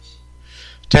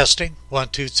Testing, 1,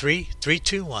 2, 3, 3,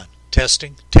 2, 1.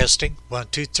 Testing, testing, 1,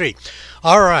 2, 3.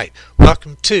 All right,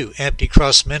 welcome to Empty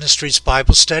Cross Ministries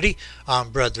Bible Study. I'm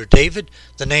Brother David.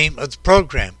 The name of the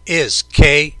program is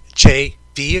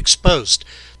KJV Exposed.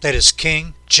 That is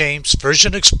King James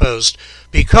Version Exposed.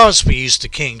 Because we use the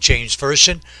King James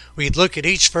Version, we look at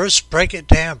each verse, break it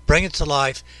down, bring it to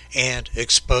life, and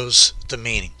expose the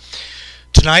meaning.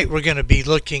 Tonight we're going to be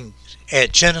looking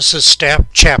at Genesis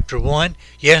chapter 1.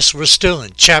 Yes, we're still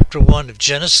in chapter 1 of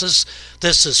Genesis.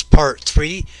 This is part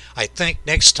 3. I think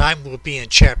next time we'll be in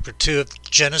chapter 2 of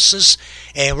Genesis,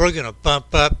 and we're going to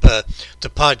bump up the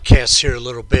podcast here a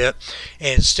little bit.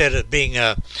 And instead of being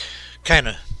kind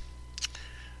of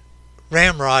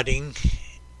ramrodding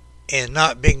and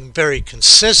not being very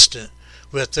consistent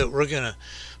with it, we're going to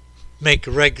make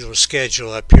a regular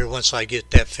schedule up here once I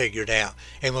get that figured out,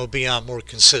 and we'll be on more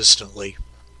consistently.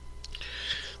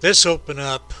 Let's open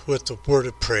up with the word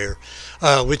of prayer.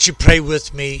 Would you pray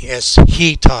with me as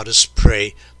he taught us to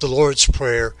pray, the Lord's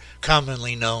Prayer,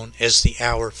 commonly known as the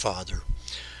Our Father.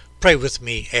 Pray with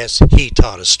me as he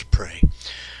taught us to pray.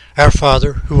 Our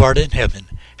Father, who art in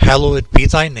heaven, hallowed be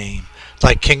thy name.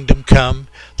 Thy kingdom come,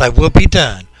 thy will be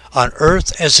done, on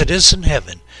earth as it is in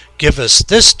heaven. Give us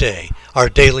this day our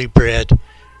daily bread,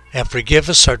 and forgive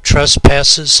us our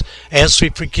trespasses, as we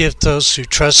forgive those who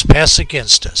trespass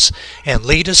against us. And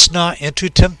lead us not into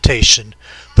temptation,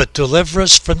 but deliver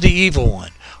us from the evil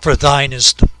one. For thine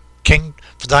is the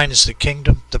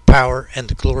kingdom, the power, and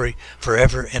the glory,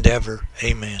 forever and ever.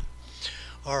 Amen.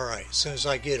 All right, as soon as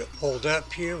I get it pulled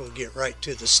up here, we'll get right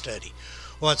to the study.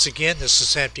 Once again, this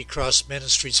is Empty Cross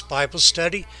Ministries Bible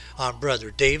Study. I'm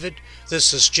Brother David.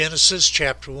 This is Genesis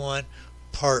chapter 1,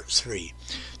 part 3.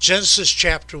 Genesis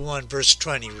chapter 1 verse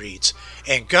 20 reads,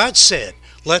 And God said,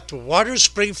 Let the waters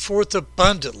bring forth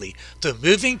abundantly the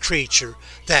moving creature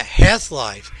that hath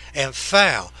life, and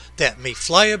fowl that may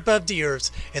fly above the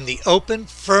earth in the open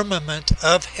firmament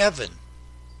of heaven.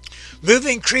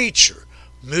 Moving creature.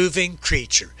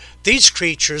 These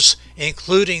creatures,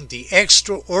 including the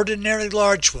extraordinary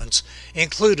large ones,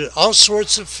 included all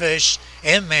sorts of fish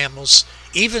and mammals,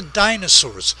 even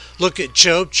dinosaurs. Look at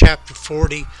Job chapter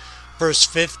 40, verse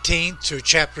 15 through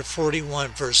chapter 41,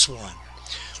 verse 1.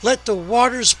 Let the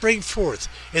waters bring forth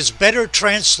is better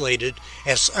translated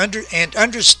and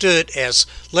understood as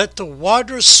let the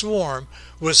waters swarm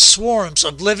with swarms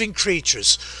of living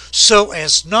creatures, so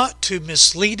as not to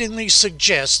misleadingly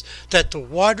suggest that the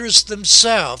waters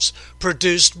themselves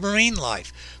produced marine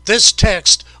life. This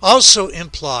text also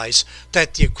implies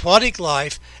that the aquatic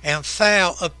life and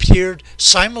fowl appeared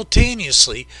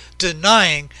simultaneously,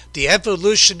 denying the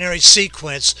evolutionary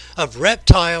sequence of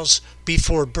reptiles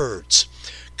before birds.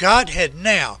 God had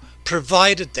now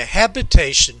provided the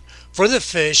habitation for the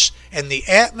fish and the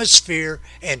atmosphere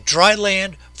and dry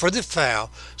land for the fowl,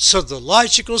 so the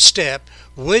logical step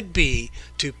would be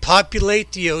to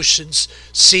populate the oceans,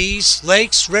 seas,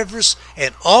 lakes, rivers,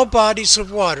 and all bodies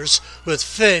of waters with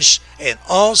fish and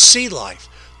all sea life.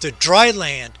 The dry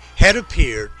land had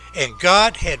appeared, and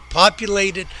God had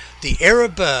populated the air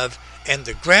above and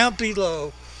the ground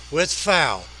below with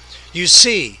fowl. You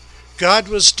see, God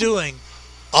was doing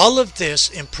all of this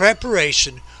in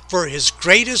preparation for his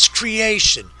greatest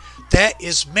creation, that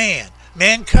is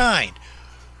mankind.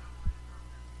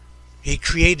 He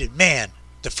created man.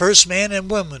 The first man and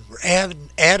woman were Adam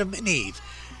and Eve.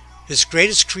 His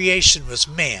greatest creation was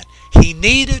man. He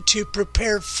needed to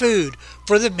prepare food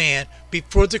for the man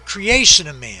before the creation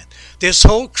of man. This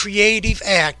whole creative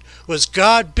act was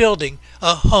God building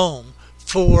a home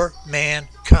for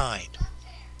mankind.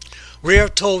 We are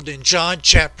told in John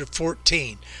chapter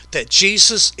 14 that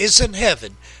Jesus is in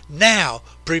heaven now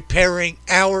preparing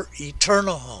our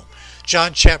eternal home.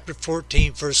 John chapter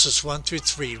 14 verses 1 through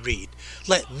 3 read,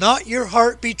 Let not your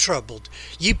heart be troubled.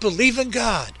 Ye believe in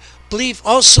God. Believe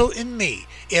also in me.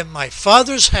 In my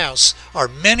Father's house are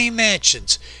many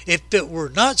mansions. If it were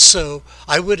not so,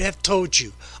 I would have told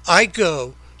you. I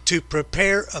go to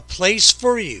prepare a place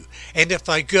for you. And if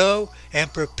I go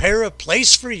and prepare a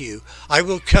place for you, I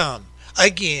will come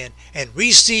again and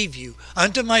receive you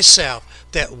unto myself,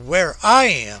 that where I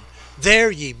am,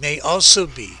 there ye may also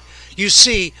be. You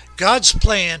see, God's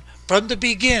plan from the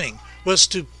beginning was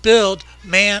to build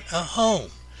man a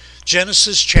home.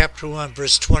 Genesis chapter 1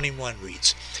 verse 21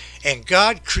 reads, And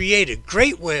God created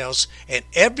great whales and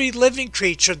every living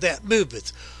creature that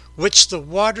moveth, which the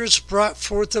waters brought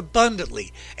forth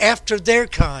abundantly after their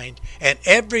kind, and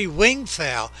every winged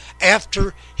fowl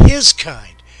after his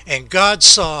kind. And God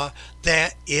saw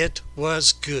that it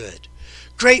was good.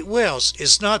 Great whales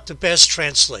is not the best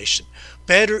translation.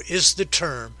 Better is the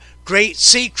term great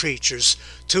sea creatures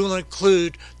to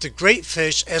include the great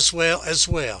fish as well as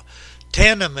whale.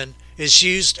 Tanneman is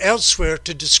used elsewhere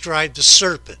to describe the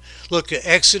serpent. Look at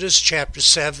Exodus chapter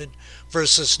 7,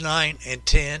 verses 9 and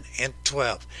 10 and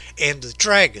 12. And the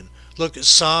dragon, look at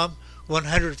Psalm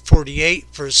 148,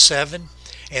 verse 7,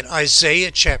 and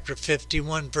Isaiah chapter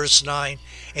 51, verse 9,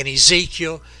 and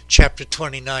Ezekiel chapter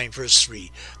 29, verse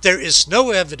 3. There is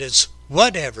no evidence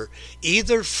whatever,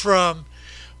 either from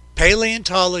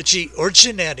paleontology or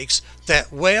genetics,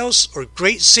 that whales or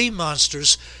great sea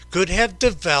monsters could have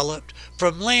developed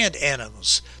from land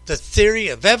animals. The theory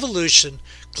of evolution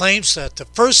claims that the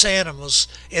first animals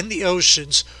in the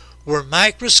oceans were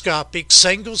microscopic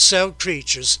single-celled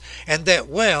creatures, and that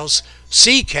whales,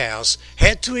 sea cows,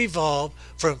 had to evolve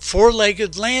from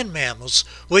four-legged land mammals,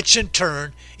 which in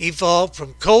turn evolved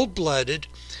from cold-blooded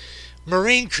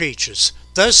marine creatures.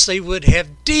 Thus they would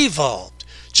have devolved.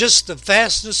 Just the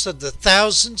vastness of the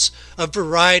thousands of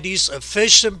varieties of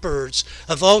fish and birds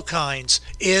of all kinds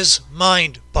is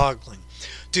mind-boggling.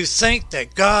 To think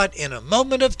that God, in a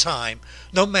moment of time,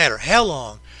 no matter how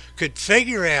long, could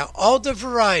figure out all the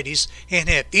varieties and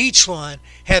have each one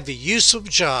have a useful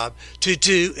job to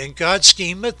do in God's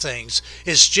scheme of things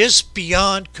is just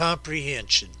beyond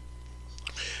comprehension.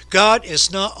 God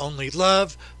is not only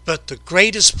love, but the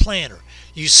greatest planner.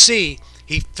 You see,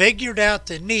 He figured out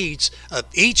the needs of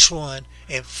each one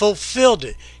and fulfilled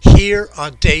it here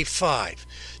on day 5.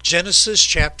 Genesis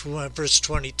chapter 1 verse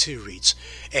 22 reads,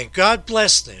 "And God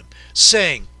blessed them,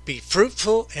 saying, Be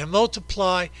fruitful and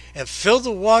multiply, and fill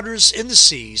the waters in the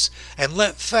seas, and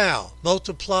let fowl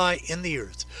multiply in the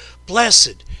earth."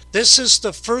 Blessed. This is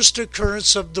the first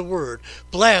occurrence of the word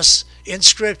bless in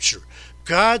Scripture.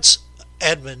 God's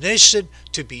admonition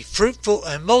to be fruitful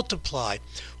and multiply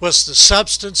was the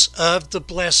substance of the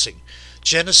blessing.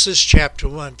 Genesis chapter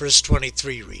 1 verse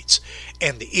 23 reads,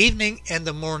 "And the evening and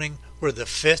the morning were the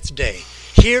 5th day."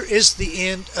 Here is the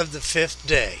end of the 5th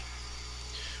day.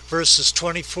 Verses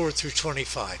 24 through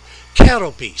 25.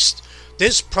 Cattle beast.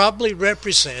 This probably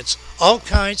represents all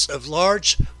kinds of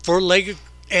large four-legged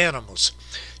animals.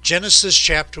 Genesis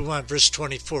chapter 1 verse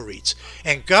 24 reads,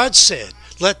 "And God said,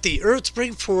 Let the earth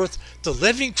bring forth the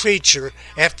living creature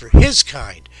after his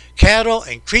kind, cattle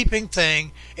and creeping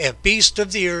thing, and beast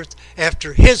of the earth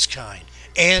after his kind.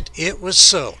 And it was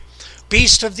so."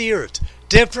 Beast of the earth,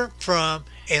 different from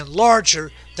and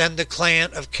larger than the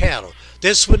clan of cattle.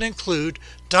 This would include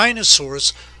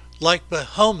dinosaurs like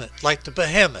the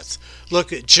behemoth.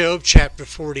 Look at Job chapter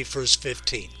 40 verse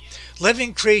 15.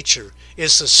 Living creature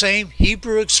is the same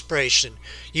Hebrew expression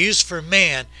used for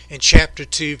man in chapter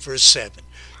 2 verse 7.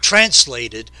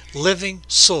 Translated, living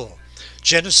soul.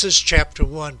 Genesis chapter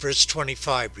 1 verse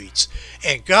 25 reads,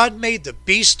 "And God made the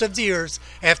beast of the earth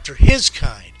after his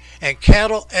kind, and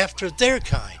cattle after their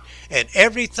kind, and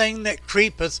everything that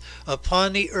creepeth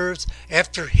upon the earth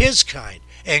after his kind.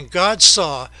 And God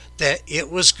saw that it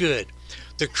was good."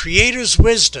 The Creator's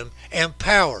wisdom and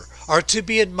power are to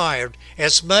be admired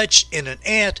as much in an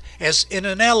ant as in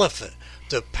an elephant.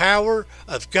 The power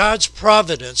of God's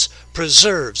providence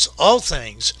preserves all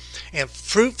things, and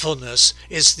fruitfulness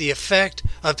is the effect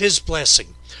of His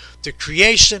blessing. The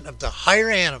creation of the higher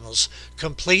animals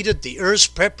completed the earth's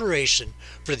preparation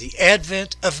for the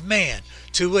advent of man,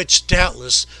 to which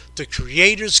doubtless the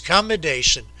Creator's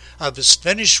commendation of His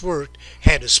finished work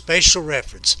had a special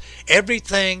reference.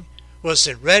 Everything was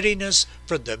in readiness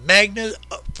for the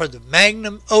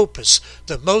magnum opus,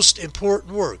 the most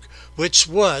important work, which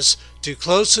was to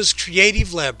close His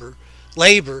creative labor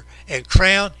and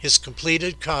crown His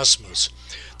completed cosmos.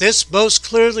 This most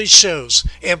clearly shows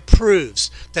and proves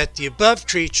that the above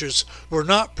creatures were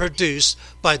not produced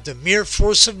by the mere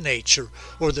force of nature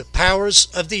or the powers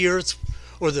the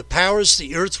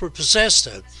earth were possessed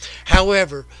of.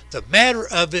 However, the matter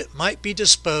of it might be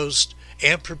disposed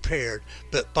and prepared,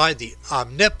 but by the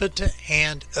omnipotent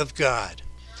hand of God.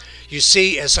 You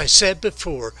see, as I said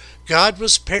before, God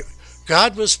was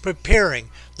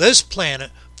preparing this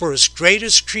planet for His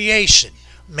greatest creation,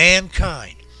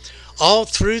 mankind. All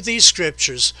through these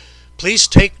scriptures, please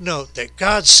take note that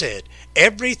God said,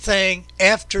 everything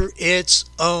after its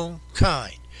own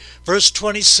kind. Verse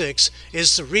 26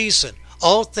 is the reason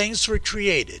all things were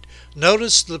created.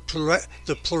 Notice the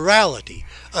plurality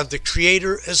of the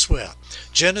Creator as well.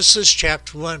 Genesis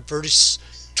chapter 1 verse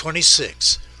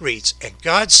 26 reads, "And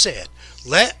God said,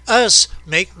 Let us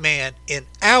make man in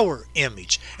our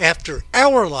image, after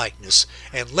our likeness,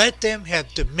 and let them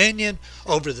have dominion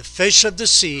over the fish of the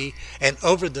sea, and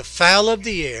over the fowl of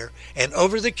the air, and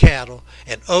over the cattle,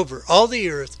 and over all the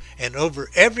earth, and over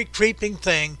every creeping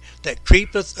thing that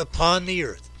creepeth upon the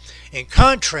earth." in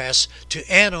contrast to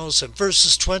animals in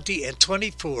verses 20 and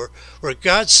 24, where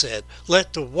God said,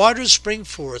 "Let the waters bring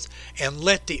forth, and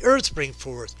let the earth bring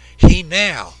forth," he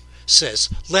now says,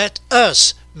 "Let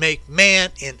us make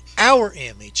man in our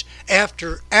image,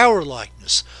 after our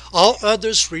likeness. All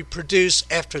others reproduce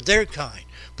after their kind,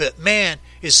 but man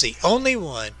is the only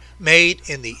one made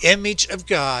in the image of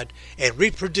God and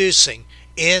reproducing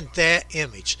in that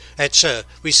image."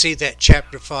 We see that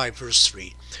chapter 5 verse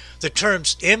 3. The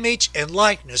terms image and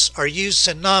likeness are used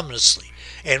synonymously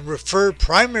and refer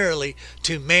primarily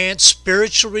to man's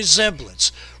spiritual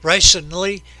resemblance,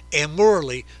 rationally and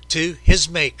morally, to his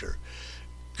maker.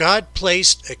 God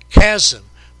placed a chasm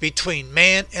between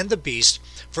man and the beast,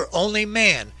 for only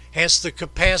man has the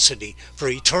capacity for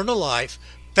eternal life,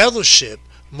 fellowship,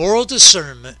 moral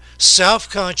discernment,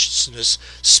 self-consciousness,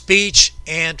 speech,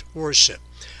 and worship.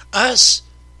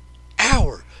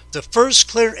 The first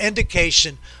clear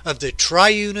indication of the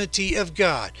triunity of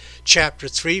God, chapter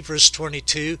 3 verse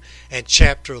 22 and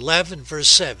chapter 11 verse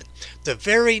 7. The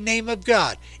very name of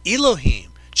God,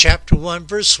 Elohim, chapter 1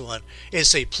 verse 1,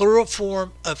 is a plural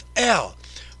form of El,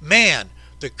 man,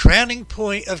 the crowning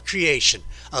point of creation.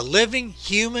 A living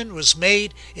human was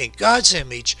made in God's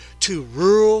image to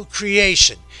rule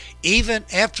creation. Even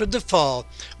after the fall,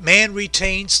 man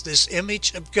retains this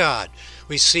image of God.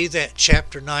 We see that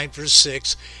chapter 9 verse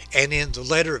 6 and in the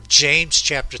letter of James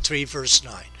chapter 3 verse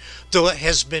 9. Though it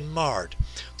has been marred,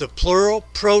 the plural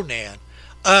pronoun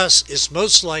us is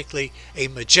most likely a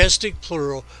majestic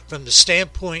plural from the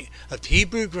standpoint of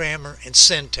Hebrew grammar and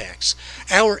syntax.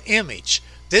 Our image,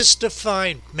 this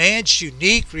defined man's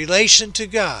unique relation to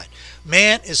God.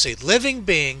 Man is a living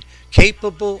being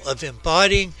capable of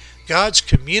embodying God's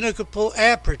communicable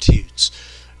attributes.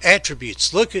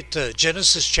 Look at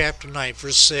Genesis chapter 9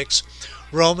 verse 6,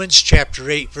 Romans chapter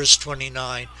 8 verse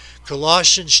 29,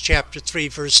 Colossians chapter 3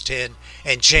 verse 10,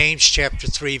 and James chapter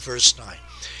 3 verse 9.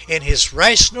 In his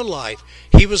rational life,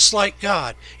 he was like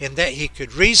God in that he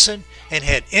could reason and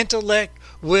had intellect,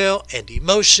 will, and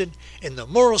emotion. In the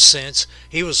moral sense,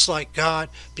 he was like God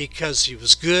because he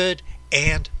was good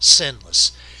and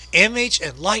sinless. Image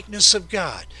and likeness of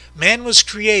God. Man was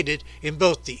created in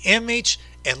both the image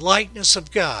and likeness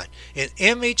of God. An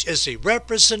image is a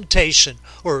representation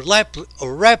or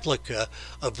replica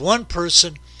of one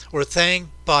person or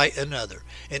thing by another.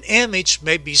 An image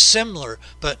may be similar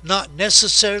but not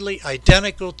necessarily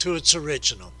identical to its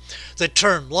original. The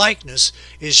term likeness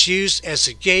is used as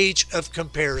a gauge of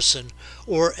comparison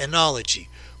or analogy.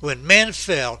 When man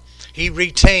fell, he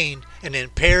retained an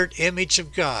impaired image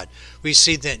of God. We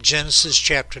see that in Genesis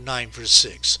chapter 9 verse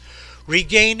 6.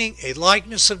 Regaining a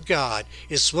likeness of God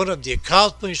is one of the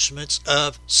accomplishments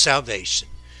of salvation.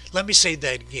 Let me say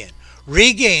that again.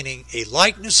 Regaining a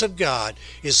likeness of God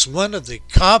is one of the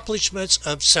accomplishments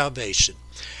of salvation.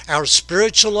 Our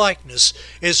spiritual likeness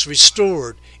is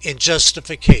restored in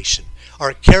justification.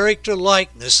 Our character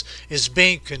likeness is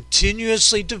being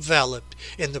continuously developed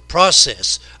in the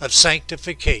process of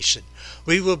sanctification.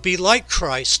 We will be like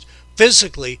Christ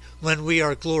physically when we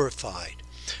are glorified.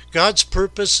 God's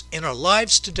purpose in our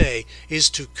lives today is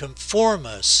to conform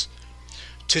us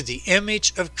to the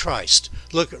image of Christ.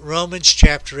 Look at Romans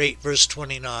chapter 8 verse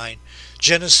 29,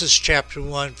 Genesis chapter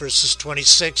 1 verses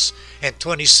 26 and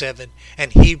 27,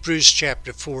 and Hebrews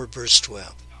chapter 4 verse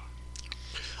 12.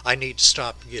 I need to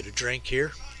stop and get a drink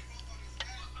here.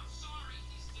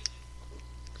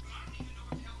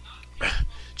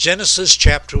 Genesis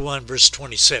chapter 1 verse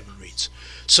 27 reads,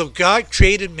 "So God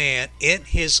created man in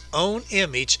his own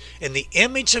image. In the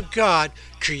image of God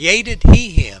created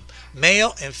he him.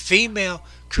 Male and female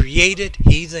created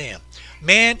he them."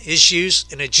 Man is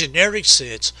used in a generic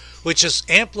sense, which is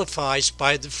amplified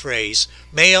by the phrase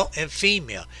male and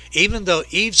female, even though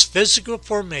Eve's physical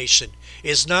formation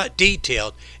is not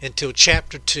detailed until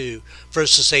chapter 2,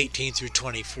 verses 18 through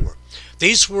 24.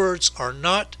 These words are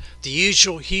not the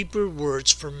usual Hebrew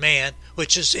words for man,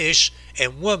 which is ish,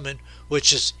 and woman,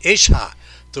 which is isha.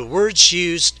 The words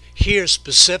used here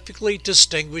specifically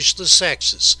distinguish the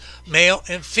sexes, male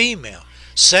and female.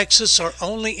 Sexes are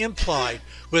only implied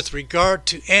with regard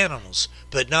to animals,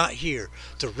 but not here.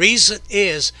 The reason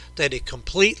is that a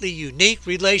completely unique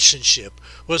relationship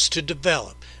was to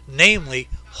develop, namely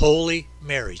holy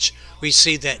marriage. We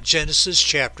see that in Genesis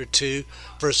chapter 2,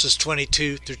 verses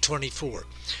 22 through 24.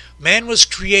 Man was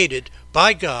created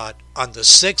by God on the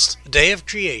sixth day of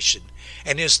creation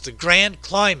and is the grand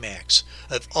climax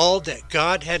of all that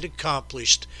God had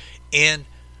accomplished in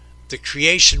the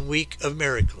creation week of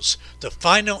miracles. The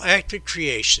final act of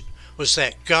creation was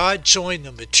that God joined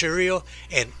the material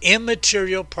and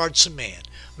immaterial parts of man.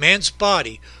 Man's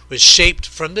body was shaped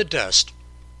from the dust,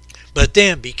 but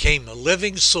then became a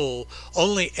living soul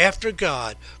only after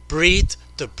God breathed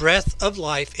the breath of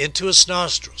life into his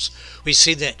nostrils. We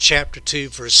see that in chapter 2,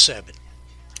 verse 7.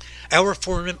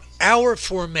 Our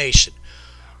formation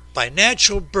by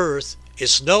natural birth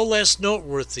is no less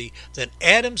noteworthy than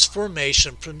Adam's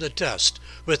formation from the dust.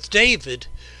 With David,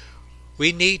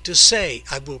 we need to say,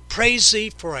 I will praise thee,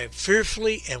 for I am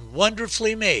fearfully and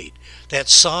wonderfully made.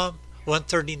 That's Psalm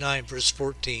 139, verse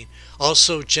 14.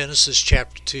 Also Genesis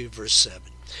chapter 2, verse 7.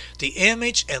 The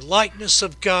image and likeness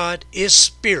of God is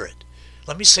spirit.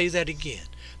 Let me say that again.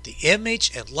 The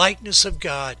image and likeness of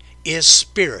God is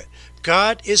spirit.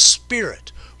 God is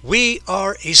spirit. We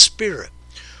are a spirit.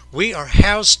 We are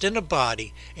housed in a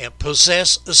body and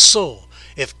possess a soul.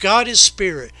 If God is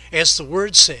spirit, as the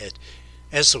word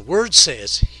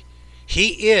says,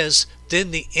 he is,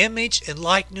 then the image and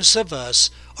likeness of us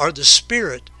are the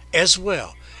spirit as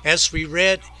well. As we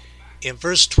read in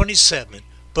verse 27,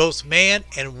 both man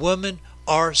and woman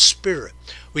are spirit.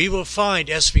 We will find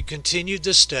as we continue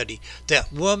the study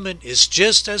that woman is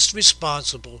just as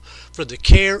responsible for the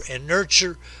care and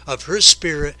nurture of her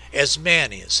spirit as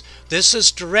man is. This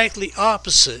is directly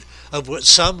opposite of what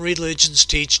some religions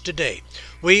teach today.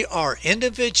 We are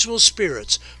individual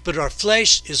spirits, but our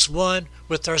flesh is one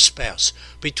with our spouse.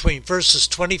 Between verses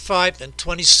 25 and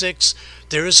 26,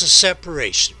 there is a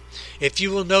separation. If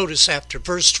you will notice after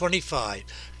verse 25,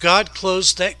 God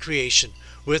closed that creation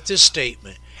with this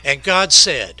statement, and God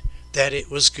said that it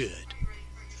was good.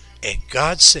 And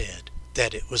God said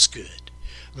that it was good.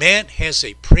 Man has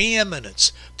a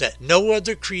preeminence that no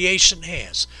other creation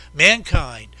has.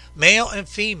 Mankind, male and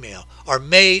female, are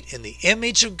made in the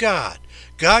image of God.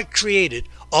 God created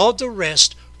all the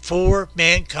rest for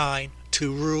mankind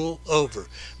to rule over.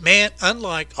 Man,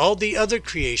 unlike all the other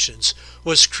creations,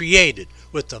 was created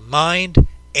with a mind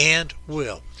and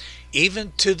will,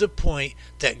 even to the point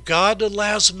that God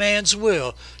allows man's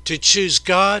will to choose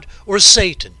God or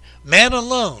Satan. Man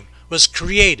alone was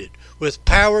created with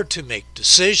power to make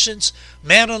decisions.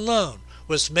 Man alone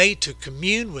was made to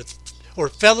commune with or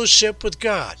fellowship with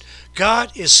God.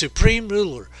 God is supreme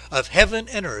ruler of heaven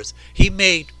and earth. He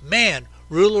made man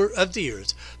ruler of the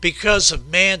earth because of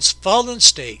man's fallen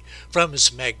state from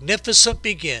his magnificent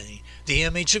beginning, the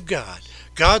image of God.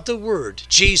 God the Word,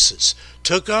 Jesus,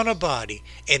 took on a body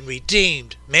and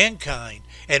redeemed mankind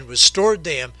and restored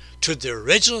them to their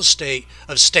original state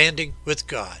of standing with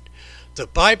God. The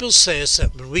Bible says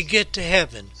that when we get to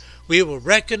heaven, we will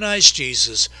recognize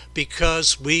Jesus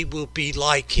because we will be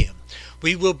like him.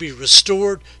 We will be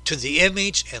restored to the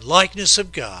image and likeness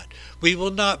of God. We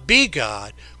will not be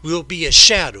God. We will be a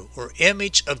shadow or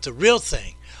image of the real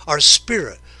thing. Our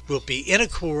spirit will be in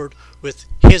accord with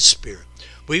his spirit.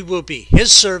 We will be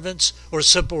his servants or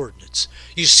subordinates.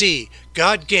 You see,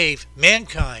 God gave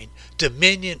mankind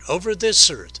dominion over this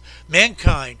earth.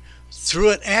 Mankind,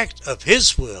 through an act of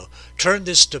his will, turned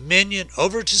this dominion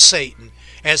over to Satan,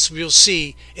 as we'll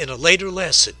see in a later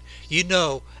lesson. You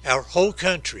know, our whole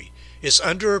country is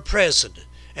under a president,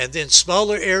 and then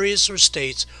smaller areas or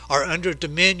states are under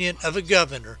dominion of a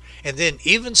governor, and then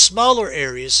even smaller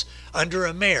areas under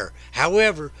a mayor.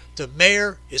 However, the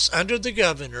mayor is under the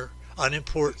governor on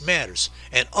important matters,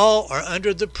 and all are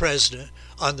under the president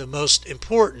on the most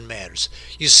important matters.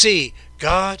 You see,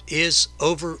 God is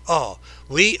over all.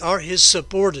 We are his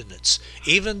subordinates.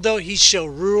 Even though we shall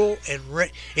rule and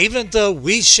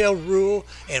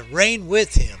reign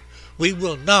with him, we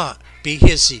will not be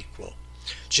his equal.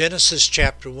 Genesis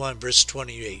chapter 1 verse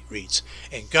 28 reads,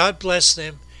 And God blessed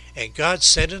them, and God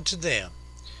said unto them,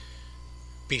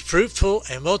 Be fruitful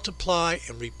and multiply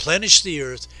and replenish the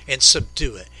earth and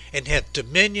subdue it, and have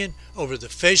dominion over the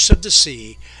fish of the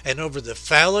sea, and over the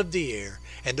fowl of the air,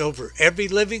 and over every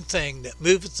living thing that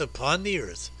moveth upon the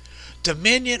earth.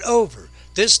 Dominion over.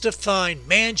 This defined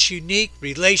man's unique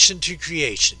relation to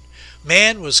creation.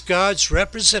 Man was God's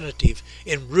representative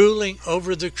in ruling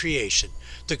over the creation.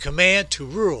 The command to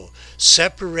rule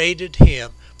separated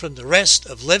him from the rest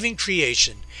of living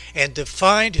creation and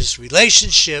defined his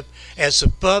relationship as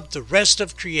above the rest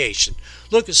of creation.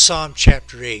 Look at Psalm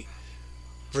chapter 8,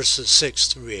 verses 6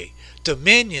 through 8.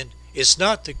 Dominion is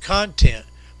not the content,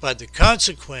 but the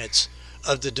consequence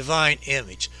of the divine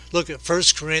image. Look at 1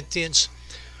 Corinthians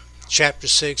chapter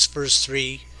 6, verse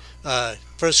 3, 1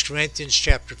 Corinthians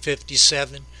chapter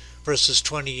 57, verses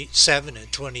 27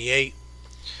 and 28,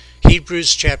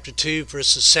 Hebrews chapter 2,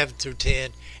 verses 7 through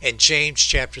 10, and James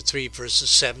chapter 3, verses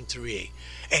 7 through 8.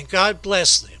 And God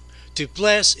blessed them. To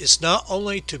bless is not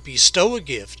only to bestow a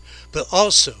gift, but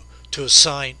also to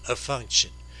assign a function.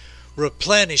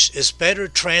 Replenish is better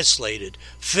translated,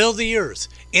 fill the earth,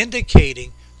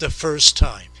 indicating the first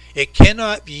time. It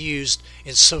cannot be used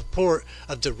in support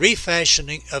of the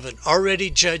refashioning of an already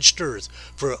judged earth,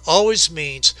 for it always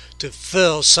means to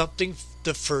fill something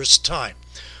the first time.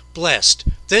 Blessed.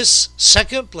 This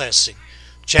second blessing,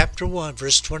 chapter 1,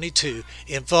 verse 22,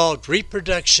 involved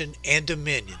reproduction and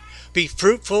dominion. Be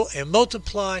fruitful and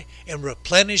multiply and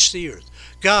replenish the earth.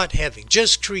 God, having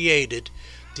just created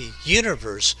the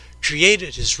universe,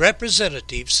 created his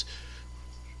representatives,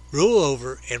 rule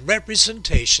over and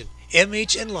representation,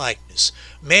 image and likeness.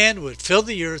 Man would fill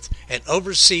the earth and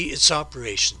oversee its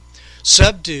operation.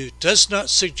 Subdue does not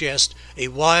suggest a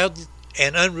wild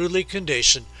and unruly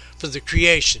condition for the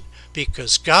creation,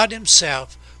 because God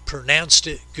himself pronounced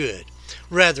it good.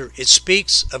 Rather, it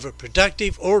speaks of a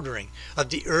productive ordering of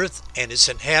the earth and its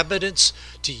inhabitants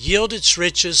to yield its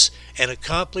riches and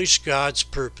accomplish God's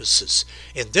purposes.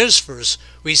 In this verse,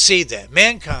 we see that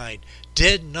mankind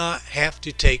did not have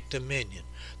to take dominion.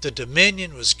 The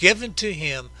dominion was given to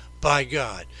him by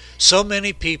God. So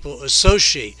many people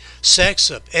associate sex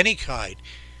of any kind,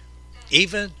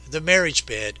 even the marriage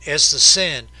bed, as the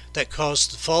sin that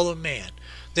caused the fall of man.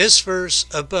 This verse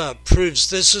above proves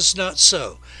this is not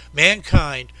so.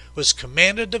 Mankind was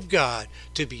commanded of God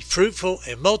to be fruitful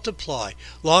and multiply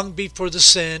long before the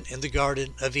sin in the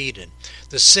Garden of Eden.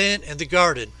 The sin in the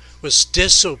garden was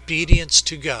disobedience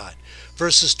to God.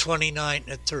 Verses 29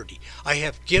 and 30. I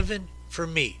have given for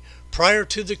me, prior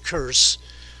to the curse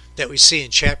that we see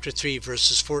in chapter 3,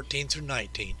 verses 14 through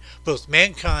 19, both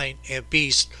mankind and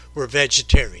beasts were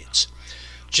vegetarians.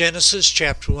 Genesis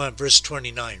chapter 1, verse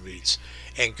 29 reads,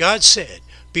 And God said,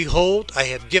 Behold, I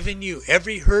have given you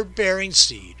every herb-bearing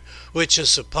seed, which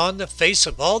is upon the face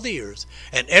of all the earth,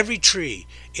 and every tree,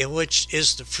 in which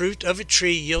is the fruit of a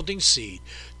tree yielding seed.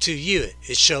 To you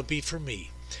it shall be for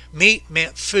me. Meat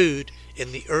meant food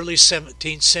in the early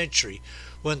 17th century,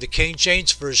 when the King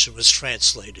James Version was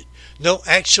translated. No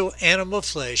actual animal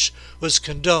flesh was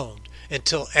condoned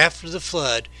until after the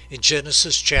flood in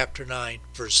Genesis chapter 9,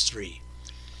 verse 3.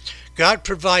 God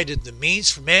provided the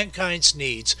means for mankind's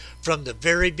needs from the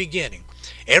very beginning.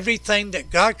 Everything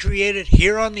that God created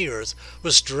here on the earth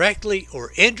was directly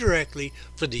or indirectly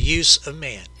for the use of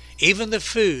man. Even the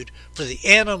food for the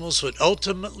animals would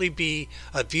ultimately be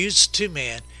of use to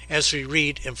man, as we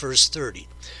read in verse 30.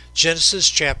 Genesis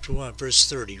chapter 1, verse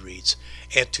 30 reads,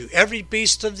 And to every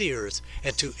beast of the earth,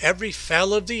 and to every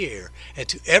fowl of the air, and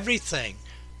to everything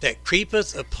that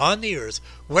creepeth upon the earth,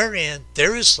 wherein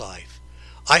there is life,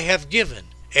 I have given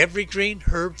every green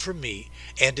herb for meat,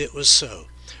 and it was so.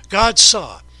 God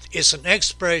saw is an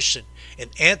expression in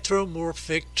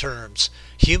anthropomorphic terms,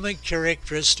 human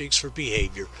characteristics for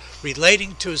behavior,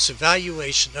 relating to his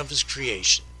evaluation of his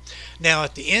creation. Now,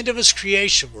 at the end of his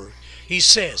creation work, he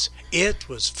says, It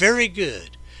was very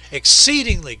good,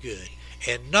 exceedingly good,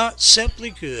 and not simply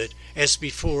good as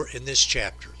before in this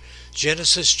chapter.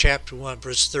 Genesis chapter 1,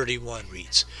 verse 31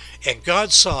 reads, And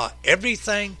God saw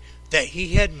everything that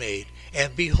he had made,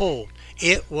 and behold,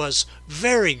 it was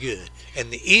very good,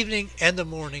 and the evening and the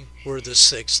morning were the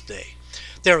sixth day.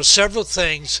 There are several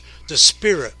things the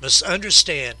Spirit must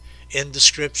understand in the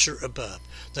scripture above.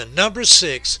 The number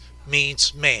 6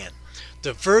 means man.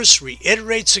 The verse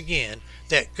reiterates again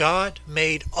that God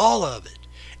made all of it,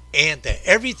 and that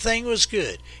everything was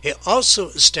good. It also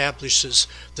establishes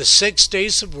the 6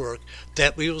 days of work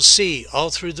that we will see all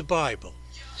through the Bible.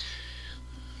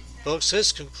 Folks,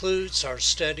 this concludes our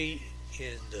study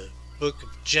in the book of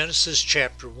Genesis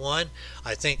chapter 1.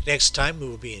 I think next time we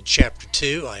will be in chapter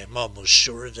 2. I am almost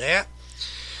sure of that.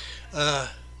 Let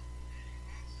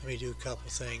me do a couple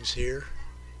things here.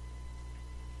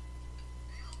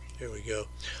 Here we go.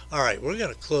 All right, we're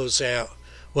going to close out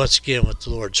once again with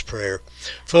the Lord's Prayer.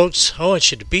 Folks, I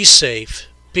want you to be safe,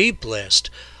 be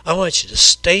blessed. I want you to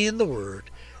stay in the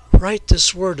Word. Write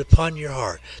this word upon your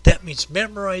heart. That means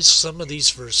memorize some of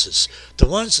these verses. The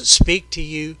ones that speak to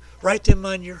you, write them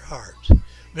on your heart.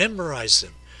 Memorize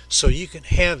them so you can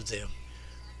have them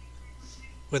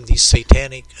when these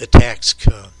satanic attacks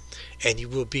come, and you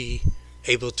will be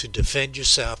able to defend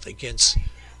yourself against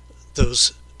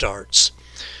those darts.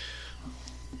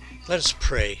 Let us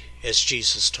pray as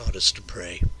Jesus taught us to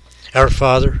pray. Our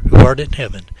Father, who art in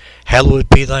heaven, hallowed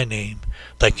be thy name.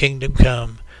 Thy kingdom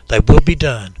come, thy will be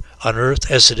done, on earth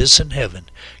as it is in heaven.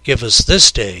 Give us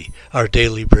this day our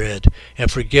daily bread, and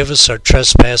forgive us our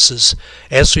trespasses,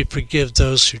 as we forgive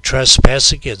those who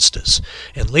trespass against us.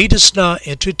 And lead us not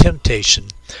into temptation,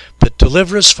 but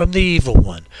deliver us from the evil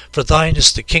one. For thine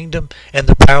is the kingdom, and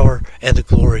the power, and the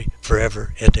glory,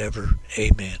 forever and ever.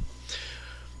 Amen.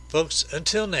 Folks,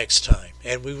 until next time,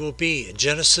 and we will be in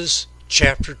Genesis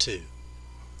chapter 2.